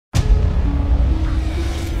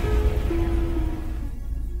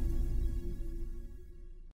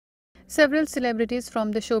Several celebrities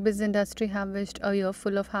from the showbiz industry have wished a year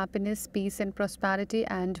full of happiness, peace, and prosperity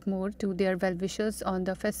and more to their well-wishers on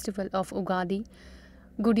the festival of Ugadi,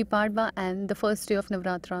 Gudi Padwa, and the first day of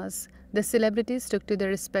Navratras. The celebrities took to their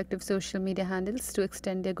respective social media handles to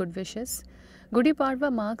extend their good wishes. Gudi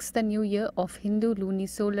Padwa marks the new year of Hindu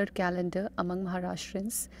lunisolar calendar among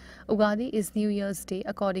Maharashtrians. Ugadi is New Year's Day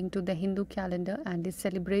according to the Hindu calendar and is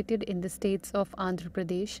celebrated in the states of Andhra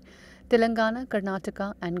Pradesh, Telangana,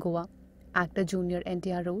 Karnataka, and Goa. Actor Junior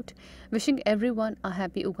NTR wrote, wishing everyone a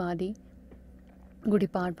happy Ugadi, Gudi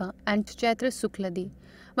Padwa, and Chaitra Sukladi.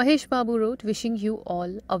 Mahesh Babu wrote, wishing you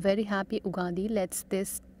all a very happy Ugadi. Let's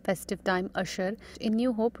this festive time usher in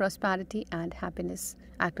new hope, prosperity, and happiness.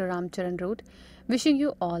 Actor Ram Charan wrote, wishing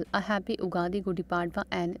you all a happy Ugadi, Gudi Padwa,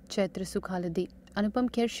 and Chaitra Sukhaladi. Anupam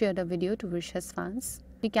Kher shared a video to wish his fans.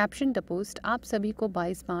 He captioned the post, आप सभी को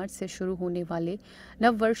 22 मार्च से शुरू होने वाले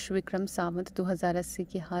नव वर्ष विक्रम संवत 2080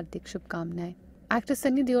 की हार्दिक शुभकामनाएं. Actor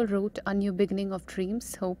Sunny Deol wrote, a new beginning of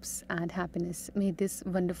dreams, hopes, and happiness. May this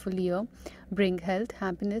wonderful year bring health,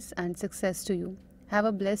 happiness, and success to you. Have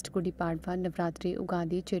a blessed Gudi Padwa, Navratri,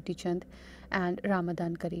 Ugadi, Cheti Chand, and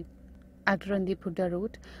Ramadan Kareeb. Actor Randeep Hooda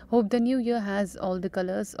wrote, hope the new year has all the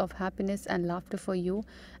colors of happiness and laughter for you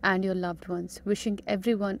and your loved ones. Wishing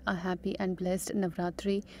everyone a happy and blessed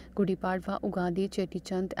Navratri, Gudi Padwa, Ugadi, Cheti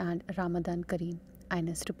Chand, and Ramadan Kareem.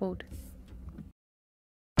 INS report.